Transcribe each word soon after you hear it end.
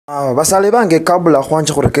Basale bange kabla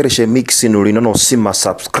kwanza kurekereshe mix nulino no sima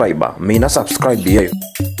subscriber. Mina subscribe yeyo.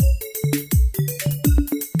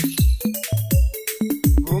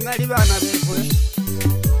 Ungali bana befwe.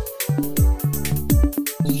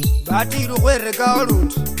 Batiru kwereka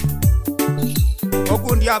olunti.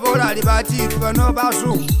 Okundi abola ali batiru bano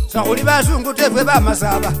basu. Sakuli basu ngutefwe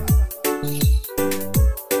bamasaba.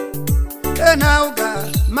 Nauka,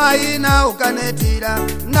 mai nauka netira,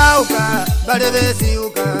 nauka, balebesi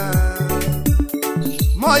uka.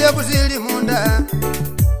 Moyo kuzili munda,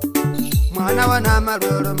 mwana wana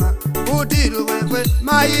maloloma. Butiru wewe,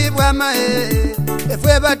 mai bwa mae,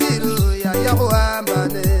 efwe batiru ya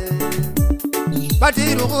kuambane.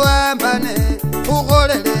 Batiru kuambane,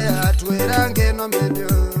 kukolele atwerange no medio.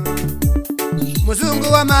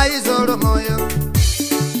 Muzungu wa mai zolo moyo,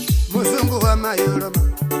 muzungu wa mai oloma.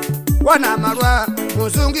 Wana marwa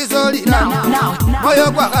musungi zolira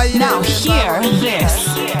moyo kwa kaire. Now hear this.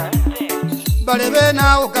 Balebe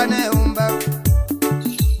na ukane umba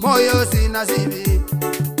moyo sina zibi.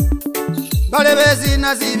 Balebe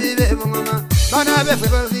sina zibi bebo mama. Bana befe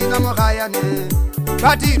sina mokayane.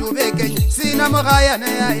 Batiru bekenye sina mokayane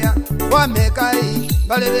aya. Wamekai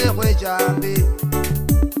balebe kwe jambi.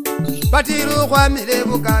 Batiru kwa mile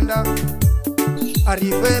bukanda.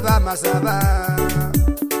 Arifwe ba masaba.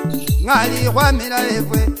 Ngali kwa mila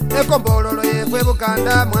efwe, kombololo efwe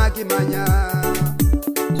bukanda mwakimanya.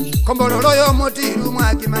 Kombololo yo mutiru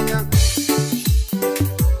mwakimanya.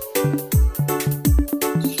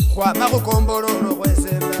 Kwa maku kombololo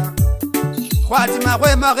kwesenda. Kwa tima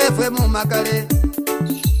kwe magefwe mumakale.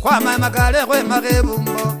 Kwa mamakale kwe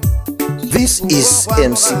magebumbo. This is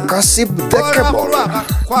MC Kasib the Kebol.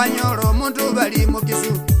 Kwa nyoro muntu bali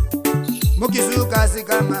mukisu. Mukisu kasi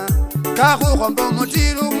kama.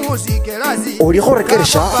 Oliho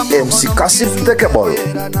rekeresha MC Kasib the Kebol.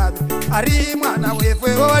 Ari mwana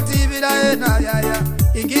wefwe watibira ena yaya.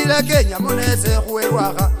 Ingila Kenya munese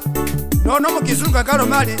kuelwaka. Nono mukizunga karo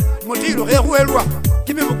mali mutiru kuelwa.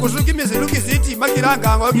 Kimi Bukusu kimi ziluki ziti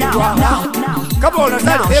makiranga ngokirwa. Kabola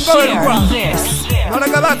sali hemba welwa. Nola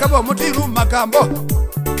kaba kabo mutiru makambo.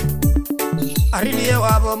 Ari niye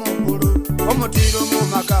wabo mukuru. Omutiru mu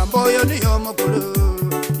makambo yo niyo mukuru.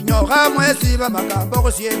 Nyoka mwesi ba makambo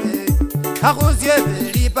kusiebe.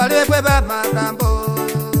 Hakusiebe lipale kwe ba makambo.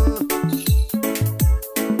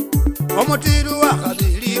 Omutiru wa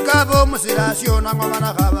kabili kabo musirasyo na ngoma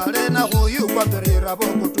na kabale na kuyu kwa perera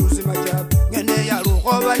boku tusi machabu. Ngene ya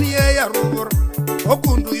rukoba niye ya rubur.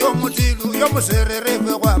 Okundu yo mutiru yo muserere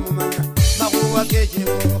kwe kwa mumanya. Makuwa keche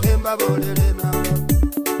kuhemba bolele na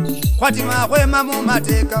kwati makwe mamu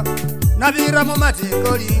mateka. Nabira mu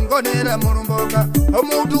mateko lingonera mulumboka.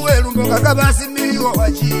 Omuntu welumboka kabasi miliyo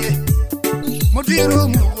wachiye. Mutiru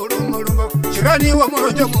mukulu mulumboka. Chikani wa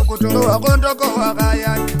murojo mukutolo wa kondoko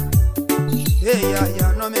wakayani. Eya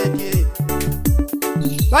ya no medye.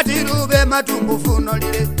 Batiru be matumbu funo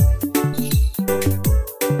lile.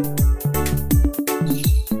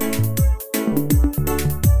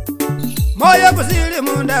 Moyo kusili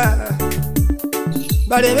munda.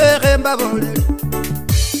 Balebe kemba bolele.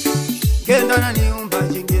 Kendana ni umba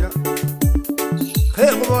jingira.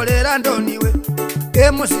 Kubolera ndoniwe.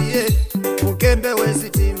 Musiye ukembe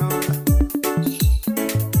wesitima.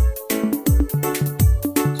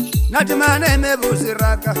 Natimane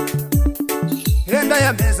mebuziraka. Henda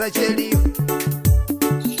ya meza cheliyo.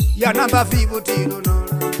 Ya namba fibutiru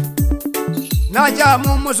nola. Naja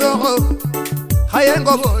mumusoko.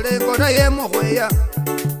 Hayengo bole kona ye muhweya.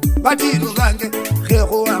 Batiru bange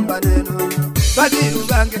kuambane nola. Batiru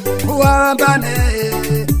bange kuambane.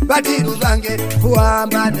 Batiru bange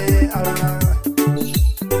kuambane ala.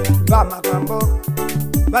 Ba makambo.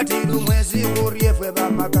 Batiru mwezi kuriefwe ba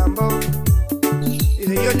makambo.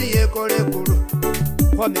 Iyo niye kole kulu.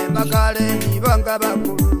 Kwame makale ni banga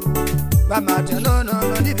bakulu. Ba mata no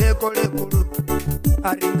ni bekole kulu.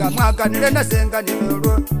 Aringa mwaka nilenda senga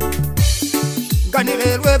nimelwa.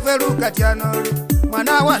 Nganirelwe felu katianolu.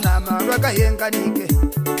 Mwana wana marwa kayenga nike.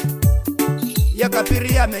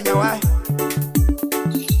 Yakapiri amenya wae.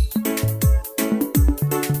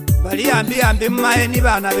 Bali ambi mmae ni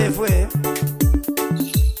bana befwe.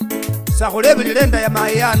 Sakulebe lenda ya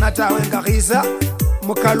mayana tawe ngakisa.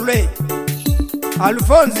 Mukalule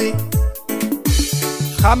Alfonzi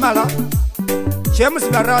Kamala James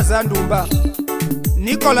Baraza Ndumba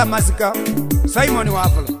Nicola Masika Simon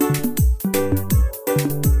Wafula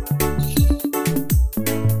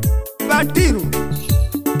Batiru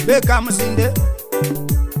Beka Musinde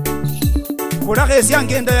Kulakesi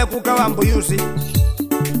angenda ya kukawambu yusi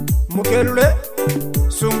Mukelule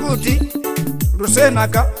Sunguti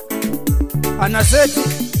Rusenaka Anaseti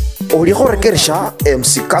Oli horekersha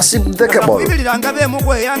MC Kasib the Kebol. Kuibilanga be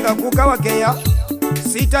mukwe yanga kukawa keya.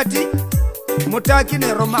 Sitati mutaki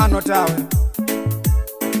ne Romano tawe.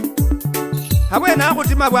 Habwe na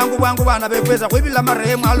kutima bwangu bana bekweza kuibila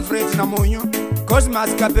marehemu Alfred na Munyo. Cosmas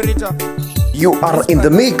Caperita. You are in the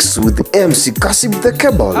mix with MC Kasib the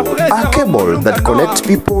Kebol, a cable that connects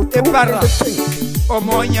people to entertainment.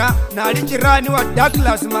 Omonya na alikirani wa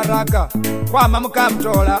Douglas Maraga kwa mamuka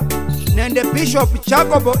mtola nende Bishop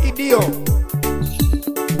Jacobo Idio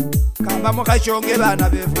kamba mukachonge bana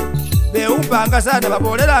bevu beumpanga sana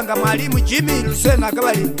babolelanga mwalimu Jimmy Lusena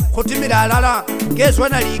kabali kutimira alala keswa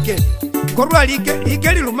na like korwa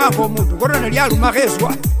like lilumako omuntu korwa na lyaluma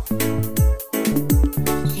keswa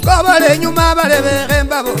kabale nyuma bale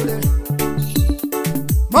behemba bole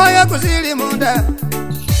moyo kuzili munda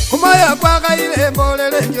kumoyo kwaka ile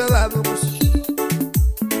mbolele njoba Bukusu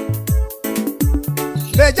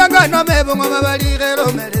bejanga no mebo ngoma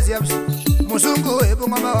balirero melezi absu musungu ebo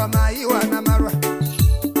ngoma wa maiwa na marwa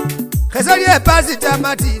khezali epasi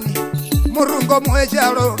tamatini murungo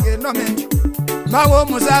mwechalo ngeno menjo mawo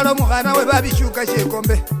musalo mukhana we babishuka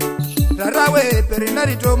shekombe rarawe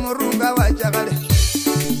perinarito murunga wa chakale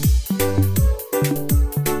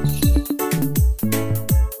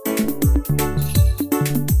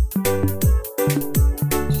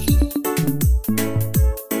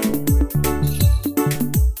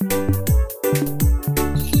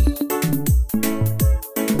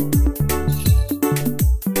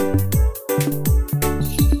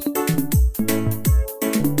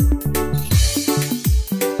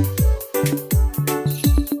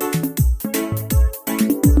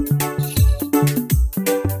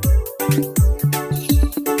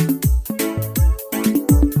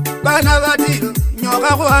Bana batido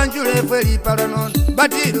nyoka ko anjule feli paranon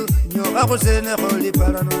batido nyoka ko sene kholi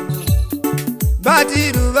paranon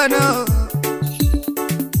batido bano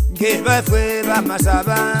ngeba fwe ba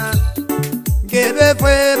masaba ngebe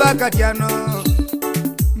fwe ba katiano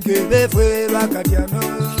ngebe fwe ba katiano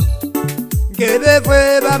ngebe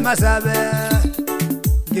fwe ba masabe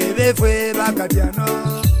ngebe fwe ba katiano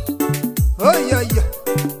oyoyo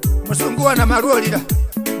musungu wana marolira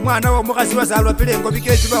mwana wa mukasi wasalwa pilengo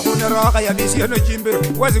bikechi bakhunera wakayabisi no chimbiro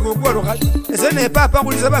wazikugwa lokali esene papa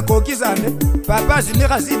kulisa bakoki sande papa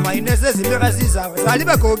zimikasi mainese zimikasi zawe sali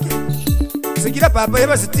bakoki sikira papa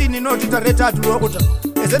yeba 60 no titare tatu lokuta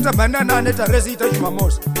esenta bandana ne tare sita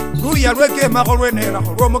Jumamosi ruya lweke makholwe nera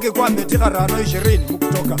kholwo muke kwa meti karano 20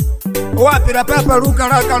 mukutoka owapira papa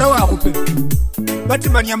lukala kala wakhupe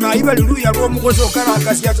batimanya mai bali ruya lwo mukoso kala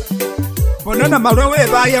akasiata bonana malwe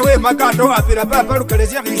baya we makando wapira papa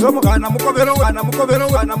lukalezia kisomo kana mukobero wana mukobero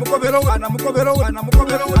wana mukobero wana mukobero wana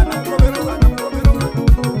mukobero wana mukobero wana mukobero.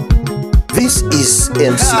 This is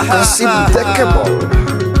MC Kasib the Kebol.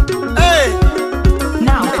 Hey,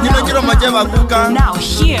 now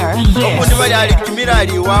hear this. Okundi bali alikimira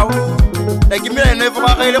aliwao nakimira nevo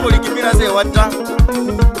kwakaile kulikimira se wata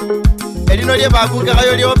elino lye bakuka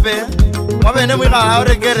kayo lyope mwabene mwikala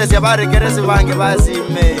orekeresi abarekeresi bange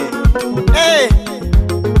basime. Hey,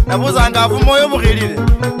 nabuza ngavu moyo bukhilile.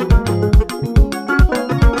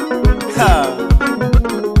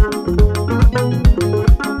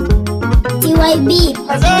 TYB.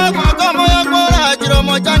 Azako moyo kola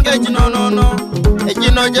chiromo change chinonono.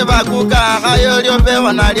 Echino je bakuka kayo lyope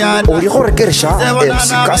wanalia. Oli horekersha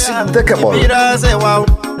MC Kasib the Kebol. Mira se wao,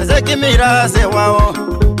 zeki mira se wao.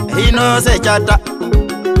 Hino se chata.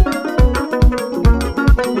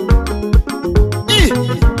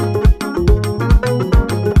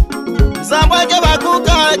 Sambwa ke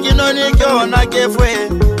bakuka kino ni kyo na kefwe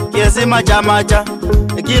kesi macha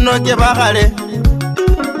kino ke bakale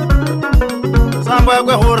sambwa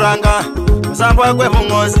kwe huranga sambwa kwe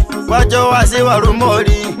mungozi kwacho wasi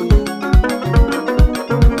walumoli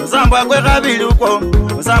sambwa kwe kabili uko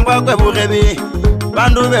sambwa kwe bugebi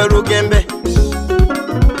bandu belukembe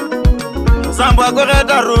sambwa kwe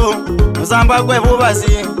kataru sambwa kwe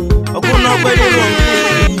bubasi okuno kwe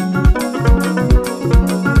lulumbi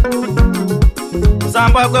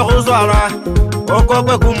sambwa kwe khuzwala oko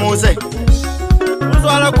kwe kumuse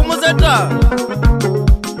khuzwala kumuse ta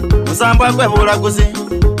sambwa kwe bulakusi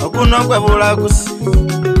okuno kwe bulakusi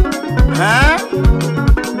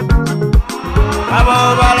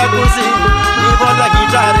abo balakusi nibota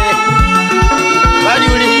gitare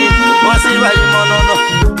baliuli mosi bali monono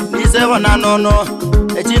nisebo nanono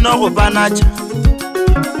echino khupanacha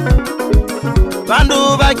bandu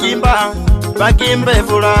bakimba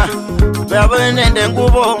efula babe nende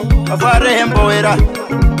ngubo bafare emboera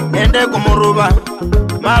nende kumuruba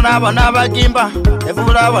mana bona bakimba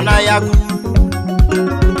efula bona yako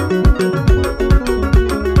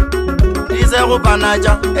se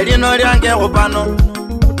kupanacha elino lyange kupano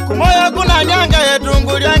kumoyo kuna nyanga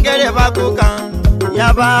yetungu lyange lebakuka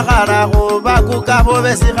yabakhalakho bakuka bo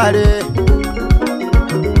besikhale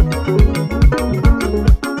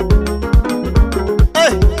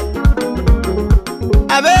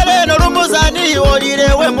abele nolumusani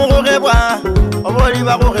olilewe mukhukhebwa oboli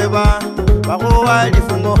bakhukheba bakhuwa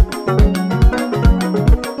lifungo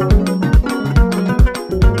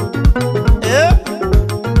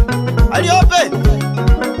aliope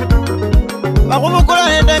bakhubukula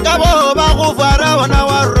nende ngabo bakhufwara wona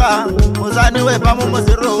warura musani wepa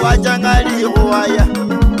mumusiru wachangali khuwaya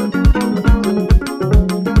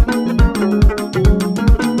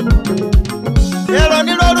lelo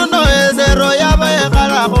nilo luno esero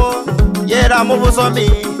yabaekhalakho yera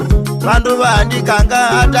mubusomi bandu bandikanga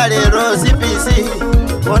ata lero CPC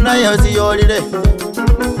bona yosiyolile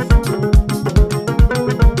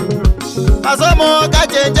masomo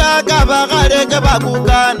kachenja kabakhale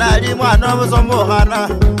kebakuka nali mwana obusomukhana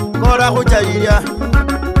kola khuchalilya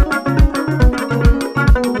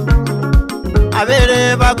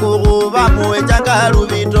abele bakukhu bamuwechanga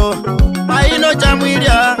lubito mayino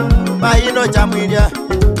chamwilya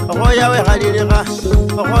okhoya wekhalilekha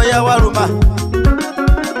okhoya waluma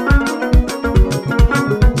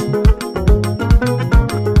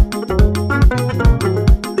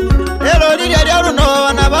lelo lilya lyaluno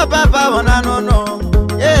bana bapapa bona nono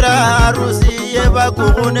era harusi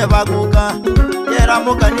yebakukhu ne bakuka era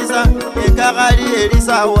mukanisa ekakhali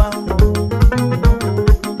elisawa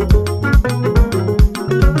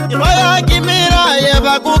ikhoya kimira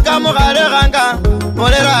yebakuka mukhalekhanga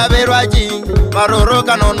molera belwachi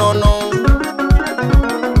maroroka nonono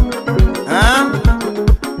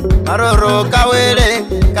maroro kawele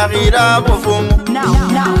kakhila bufumu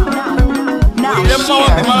ile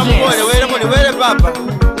mwawapi mala mukole wele muli wele papa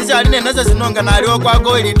nisi nese sinonga nali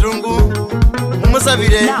Okwako ilitungu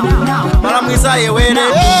mumusabile mala mwisaye wele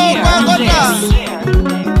Okwakota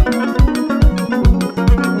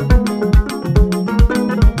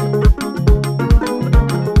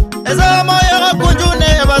eza moyo kakunjune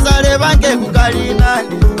bazale bange kukalinani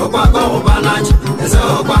Okwako kupanachi eza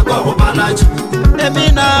Okwako kupanachi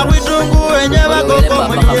emina witungu enye bakoko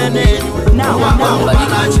muliyene Okwako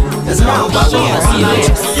kupanachi eza Okwako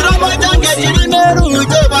kupanachi iromo jange jilimeru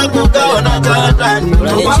jebakuka onachatani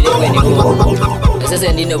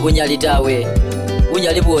esese ndine bunyali tawe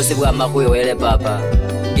bunyali bwosi bwa makhwe wele papa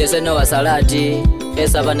ngese nowa salati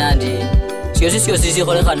khesa banandi syosi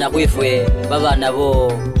sikholekhana khwifwe babana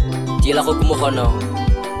bo tilakho kumukhono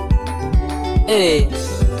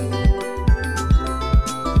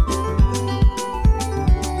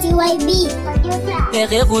TYB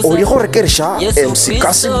Uri go rekeresha MC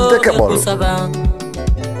Kassim the Kebol.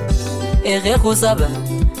 Erekusaba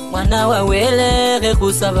mwana wa wele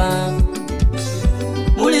erekusaba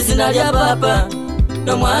mulizina lya baba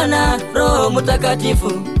no mwana Roho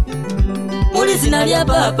Mutakatifu mulizina lya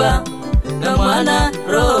baba no mwana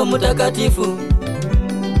Roho Mutakatifu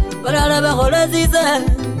balala bakhola ziza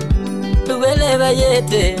tuwele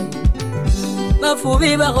bayete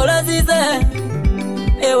mafubi bakhola ziza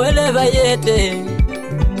ewele bayete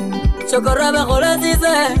chokora bakhola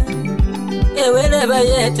ziza ewele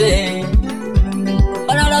bayete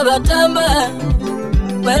balala batamba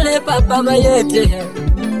wele papa bayete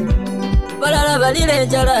balala balile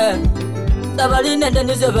njala tabaline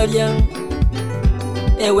ndanize balya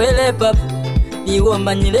ewele papa niwo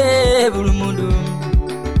manyile buli mundu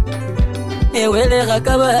ewele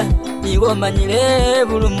kakaba niwo manyile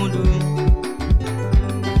buli mundu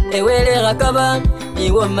ewele kakaba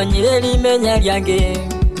niwo manyile limenya lyange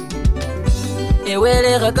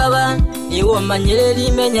ewele kakaba niwo manyile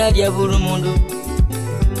limenya lya buli mundu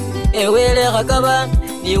ewele kakaba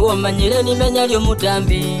niwo manyile limenya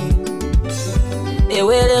lyomutambi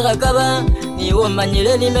ewele kakaba niwo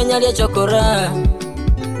manyile limenya lya chokora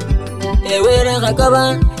ewele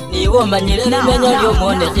kakaba niwo manyile limenya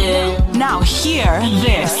lyomwonekhe. Now hear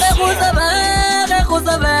this.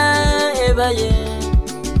 Rekhusaba ebaye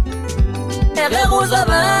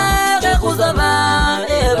rekhusaba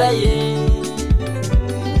ebaye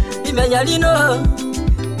limenya lino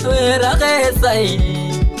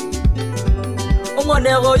werakhesaini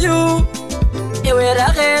umwonekho yu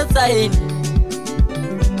ewerakhesaini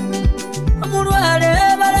omulwale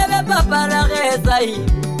balebe papa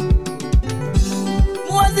rakhesaini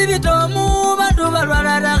muwazibitomu bandu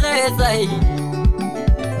balwala rakhesaini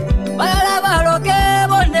balala baloke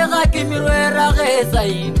bondekha kimirwe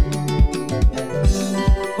rakhesaini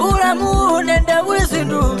ulamu nende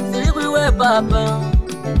bwisindu sili khwiwe papa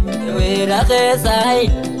ewe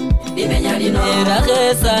rakhesaini limenya lino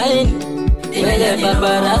rakhesaini wele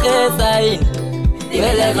papa rakesain,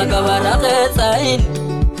 wele kaka rakesain.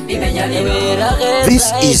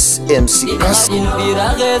 This is MC Kasim.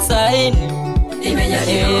 Rakesain,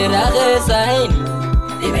 rakesain,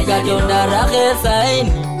 kadonda rakesain,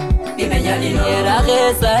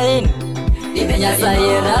 rakesain,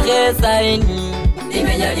 nyasaye rakesain,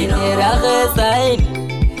 rakesain,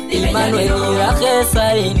 Emmanuel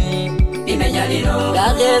rakesain,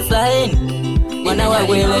 rakesain, mwana wa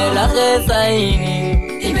wele rakesain,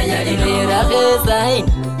 rakesain,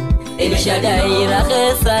 Elishadai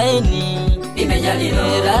rakesain,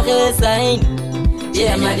 rakesain,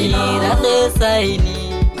 Yamani rakesain,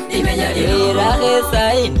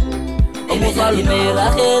 rakesain, Omufalume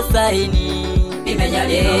rakesain,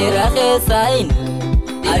 rakesain,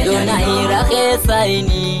 Adonai rakesain,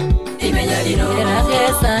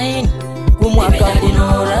 rakesain, kumwaka kuno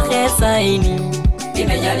rakesain,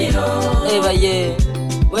 ebaye,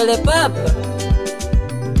 wele papa.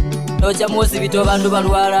 Nocha mosi bito bandu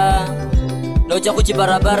balwala, nocha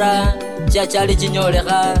kuchibarabara, chachali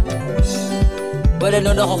chinyoleka. Wele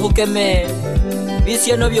nono khukeme,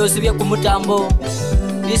 bisyeno byosi bya kumutambo,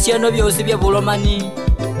 bisyeno byosi bya bulomani,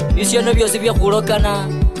 bisyeno byosi bya kulokana.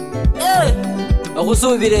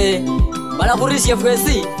 Okusubire, bala kurisye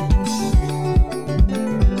fwesi.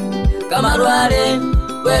 Kamarwale,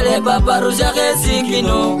 wele papa rusha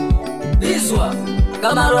kesikino, biswa.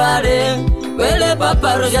 Kamarwale, wele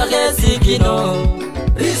papa rusha kesikino,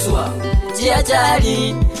 biswa.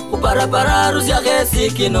 Chiachali, kuparapara rusha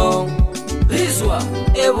kesikino, biswa.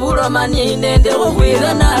 Eburo mani nende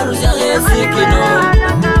kukwira na rusha kesikino,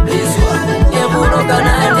 biswa. Eburo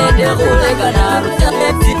kana nende kuleka na rusha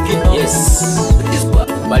kesikino, yes. Biswa.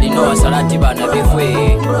 Balino wa salati bana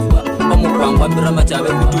bifwe, omukwangwa mbirama chabe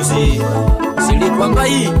kutusi. Sili kwamba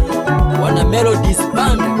hii, wana melodies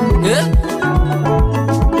band,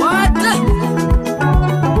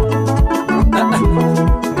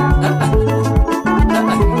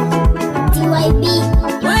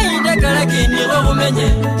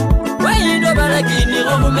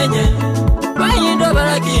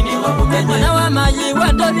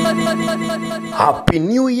 Happy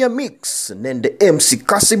New Year Mix nende MC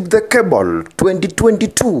Kasim the Kebol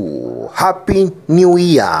 2022. Happy New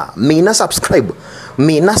Year. Mina subscribe.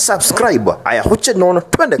 Aya huche nono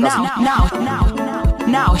twende Kasim.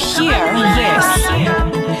 Now hear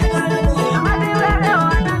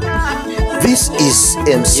This is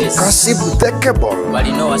MC Kasim the Kebol.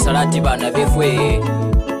 Balino wa salati bana bifwe,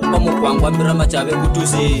 omukwangwa mbirama chabe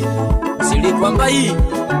kutusi. Sili kwamba hii,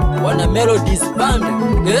 wana melodies band,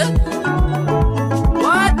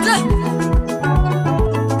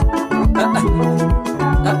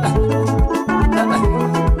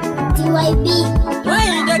 TYB.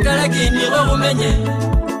 Wayinde kalakini rokumenye,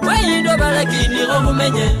 wayindo balakini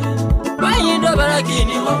rokumenye, wayindo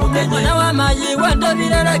balakini rokumenye. Na wa maji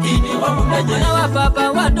wandobira lakini rokumenye, na wa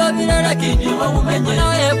papa wandobira lakini rokumenye, na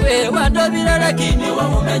wewe wandobira lakini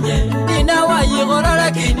rokumenye. Dina wayigora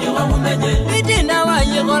lakini rokumenye, dina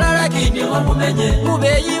wayigora lakini rokumenye.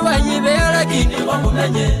 Ubeyi wayibera lakini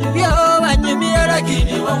rokumenye, byo wanyimira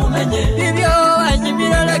lakini rokumenye, byo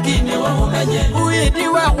wanyimira lakini rokumenye. Uidi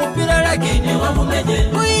wakupira lakini rokumenye,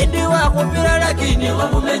 uidi wakupira lakini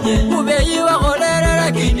rokumenye. Ubeyi wakolera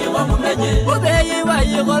lakini rokumenye, ubeyi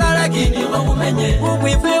wayigora lakini rokumenye.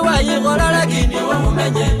 Ubwifi wayigora lakini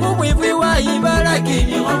rokumenye, ubwifi wayiba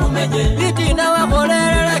lakini rokumenye. Dina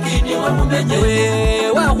wakolera lakini rokumenye,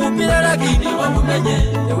 we wakupira lakini rokumenye,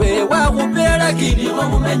 we wakupira lakini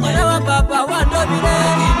rokumenye. Na wapapa wandobire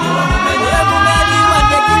lakini rokumenye, kumali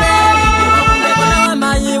wandekire lakini rokumenye. Na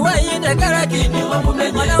mayi wayinde lakini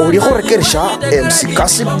rokumenye. Ulihorekeresha MC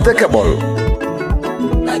Kasim the Kebol.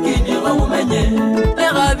 Lakini rokumenye,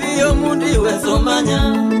 ekabiyo mundi wezomanya,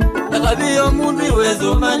 ekabiyo mundi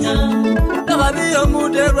wezomanya, ekabiyo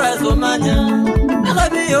muderwa zomanya,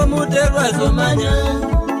 ekabiyo muderwa zomanya,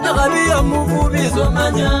 ekabiyo muvubi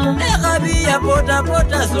zomanya, ekabiya pota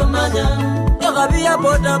pota zomanya, ekabiya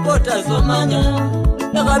pota pota zomanya,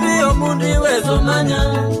 ekabiyo mundi wezomanya,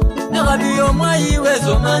 ekabiyo mwayi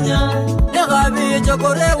wezomanya, ekabiyo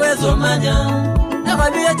chokore wezomanya,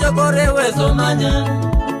 ekabiyo chokore wezomanya.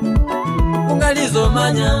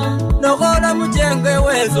 Ungalizomanya, nokola mchenge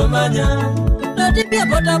wezomanya, natibia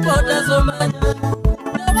pota pota zomanya,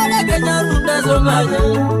 nabalekenya runda zomanya,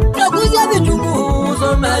 nakuzya vitungu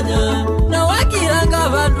zomanya, na wakiranga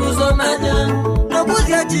vandu zomanya,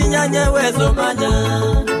 nakuzya chinyanye wezomanya.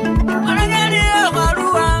 Anageni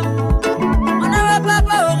okarua,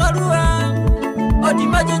 anawapapa okarua,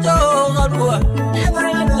 otimachicho okarua,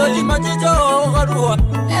 otimachicho okarua,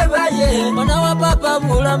 ebaye, anawapapa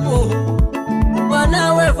mulamu.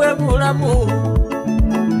 omwana wewe bulamu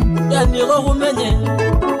yaniko kumenye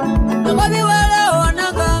Ngani wale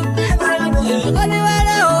onaga Ngani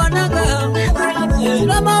wale onaga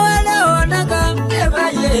Lama wale onaga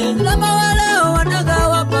Lama wale onaga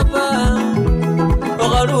wa papa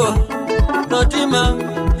Ogaluo Notima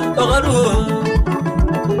Ogaluo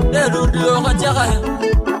Nerudi okachaka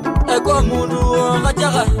Eko mundu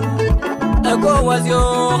okachaka Eko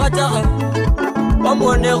wazio okachaka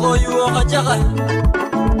Omoneko yu okachaka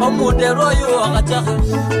Omudero yu okachaka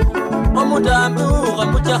Omutambi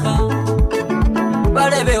ukamutaka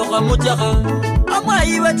Balebe ukamutaka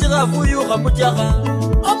Omwayiwe chikafu yu ukamutaka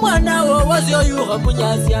Omwana wo wazio yu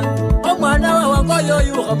ukamunyasya Omwana wa wangoyo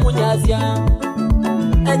yu ukamunyasya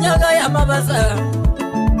Enyaga ya mabasa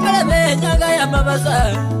Balebe enyaga ya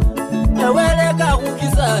mabasa Eweleka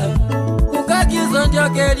kukisa Kukakizo ndio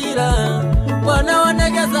kelila Mwana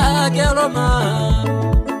wanegeza keloma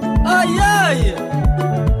Ayayi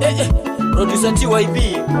Producer TYB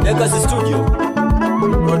Legacy Studio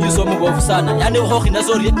Producer mubofu sana Yani uhoki na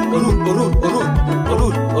zori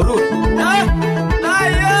Orun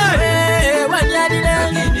Wanyalile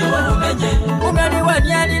Kini wamumenye Ungali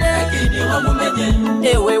wanyalile Kini wamumenye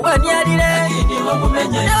Ewe wanyalile Kini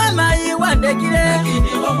wamumenye Ewe maji wandekile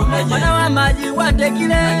Kini wamumenye Mwana wa maji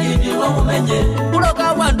wandekile Kini wamumenye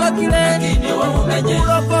Uloka wandokile Kini wamumenye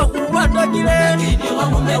Ulokoku wandokile Kini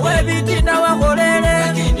wamumenye Ewe vitina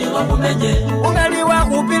wakolele Kini wamumenye Ungali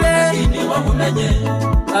wakupile Kini wamumenye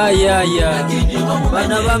Ayaya Kini wamumenye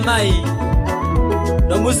Bana bamai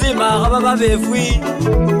Nomuzima kababa befwi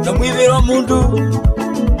Nomwibiro mundu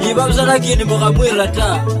Ibabzala kini mukamwira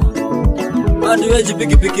ta Bandu weji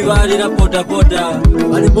piki bali na poda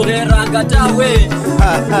Bali muheranga tawe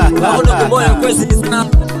Wakono kumoya kwesi isna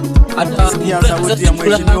Sikia sauti ya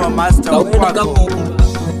mheshimiwa Master Okwako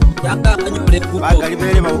Yanga kanyule kupo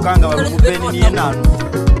Bakalibele baukanga walukupeni niye nanu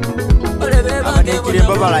Akanekile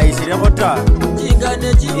babala isire kota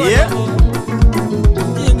Jingane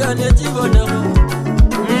jibona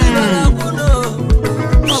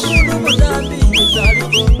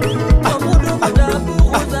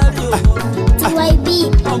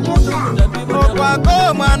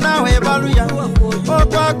Okwako mwana we baluya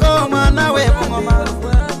Okwako mwana we bungoma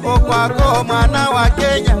Okwako mwana wa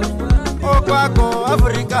Kenya Okwako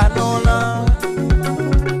Afrika nola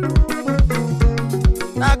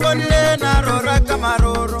Nakonile narora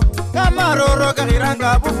kamaroro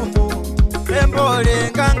kakiranga bufumu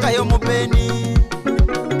Embole nganga yomupeni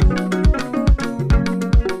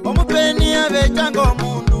Omupeni abechanga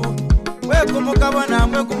omundu Wekumukabona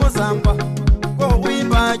mwe kumusamba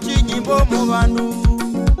Kowimba chinyimbo mu bandu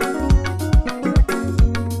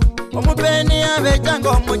Omupeni abechanga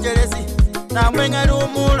omucheresi Namwe ngari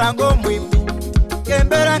umulango mwimbi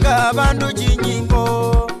Kemberanga abandu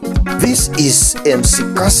chinyimbo This is MC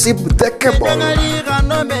Kasib the Kebol. Ngali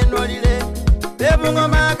gano menolile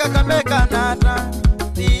Bebungoma kakameka nata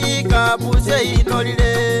Tika buse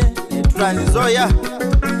inolile Transizoya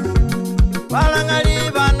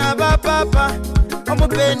Balangali bana bapapa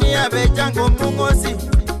Omupeni abechango mungosi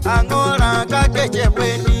Angola kakeche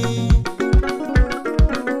bweni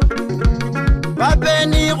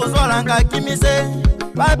Babeni kuzwalanga kimise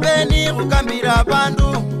Babeni kukambira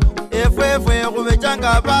bandu Efwefwe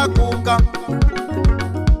kubechanga bakuka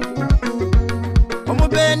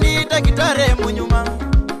Omupeni takitare munyuma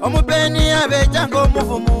Omupeni abechango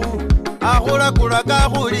mufumu Akula kulaga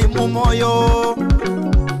kuli mumoyo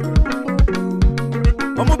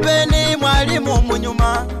Omupeni mwalimu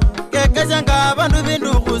munyuma Kekezanga abandu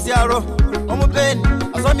bindu kusyalo Omupeni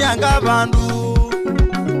asomyanga abandu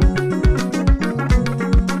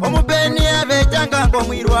Omupeni abechanga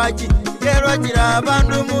ngomwirwaji Kerwajira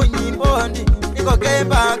abandu munyimbondi Niko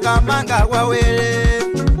kemba kamanga wawele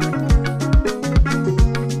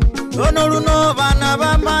Tono luno bana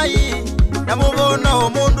bamayi Namubona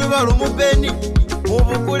omundu balu mupeni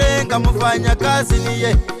Mubukulenga mufanya kazi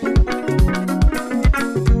niye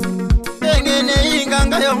Engene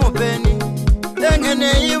inganga yo mupeni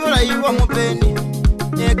Engene ibula iwa mupeni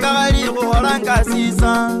Nekali kuholanga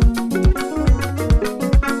sisa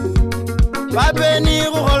Babeni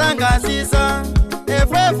kuholanga sisa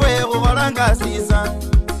Efwefwe kuholanga sisa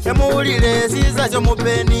Emuulile sisa cho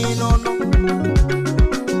mupeni nono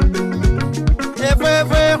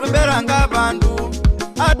Efwefwe kuberanga bandu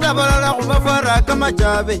Ata balala kubafara kama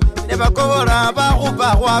jabe Nebakobola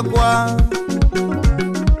bakupa kwakwa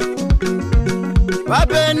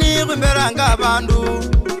Babeni kuberanga bandu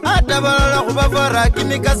Ata balala kubafara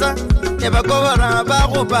kimikasa Nebakobola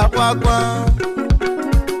bakupa kwakwa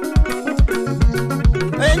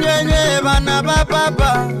Enywenye bana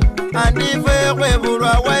bapapa Andifwe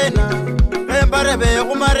kwebulwa wena barebe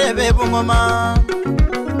kumarebe bungoma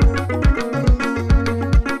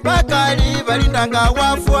bakali balindanga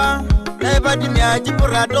wafwa nebatimya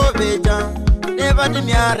chipurato beja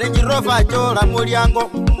nebatimya renjirofa chola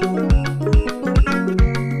mulyango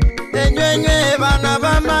enywenywe bana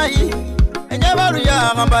bamayi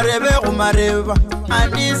enyabaluya barebe kumareba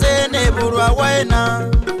andize nebulwa waena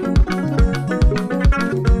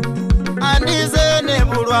andize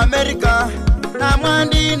nebulwa Amerika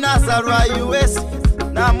namwandi nasalwa US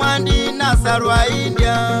namwandi nasalwa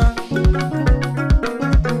India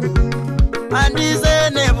andize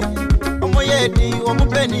nebu omuyeti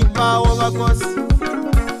omupeni pawo bakosi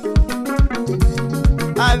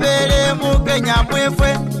abere mukenya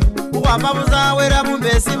mwefwe ukwamabuza wera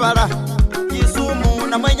mumbesi bala Kisumu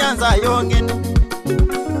na mwenyanza yongene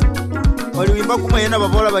waliwimba kumwena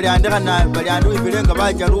babola baliandika na baliandu imbilenga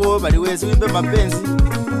bajaluwo baliwezi wimbe mapenzi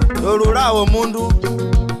lolulawo mundu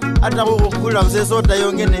ata kukulira busesota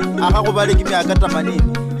yongene akakubale kimyaka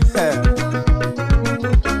 80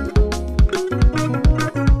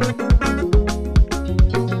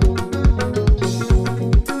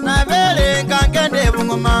 nabele ngangende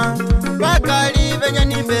bungoma bakali benya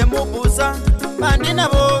nimbe mubusa bandi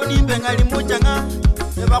nabo nimbe ngali mujanga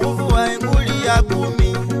nebakuvuwa enguli ya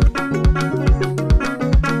 10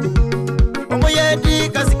 omuyeti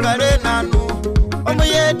kasikale nanu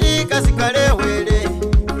omuyeti kasikale wele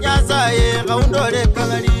nyasaye gaundole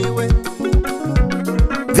kagaliwe.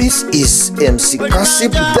 This is MC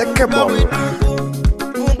Kasib the Kebol.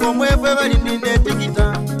 Mungo mwefwe balindine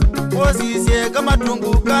tikita osisye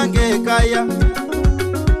kamatungu kange kaya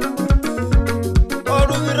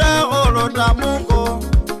oluvira olota mungo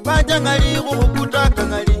bajangali kukuta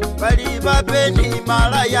kangali bali bapeni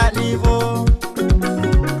malaya nivo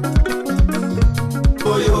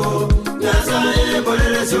moyo nyasaye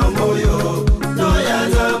bolelesyo moyo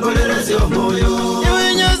noyanza bolelesyo moyo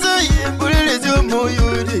iwe nyasaye bolelesyo moyo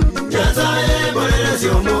nyasaye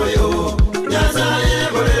bolelesyo moyo nyasaye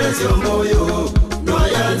bolelesyo moyo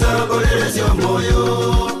noyanza bolelesyo moyo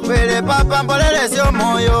wele papa bolelesyo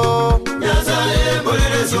moyo nyasaye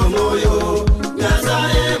bolelesyo moyo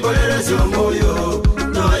nyasaye bolelesyo moyo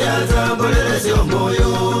noyanza bolelesyo moyo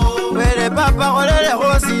wele papa bolele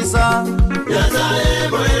hosisa nyasaye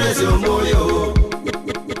bolelesyo moyo.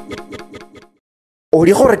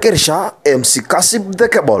 Oriho rekersha MC Kasib the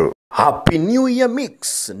Kebol. Happy New Year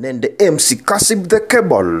Mix nende MC Kasib the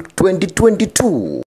Kebol 2022.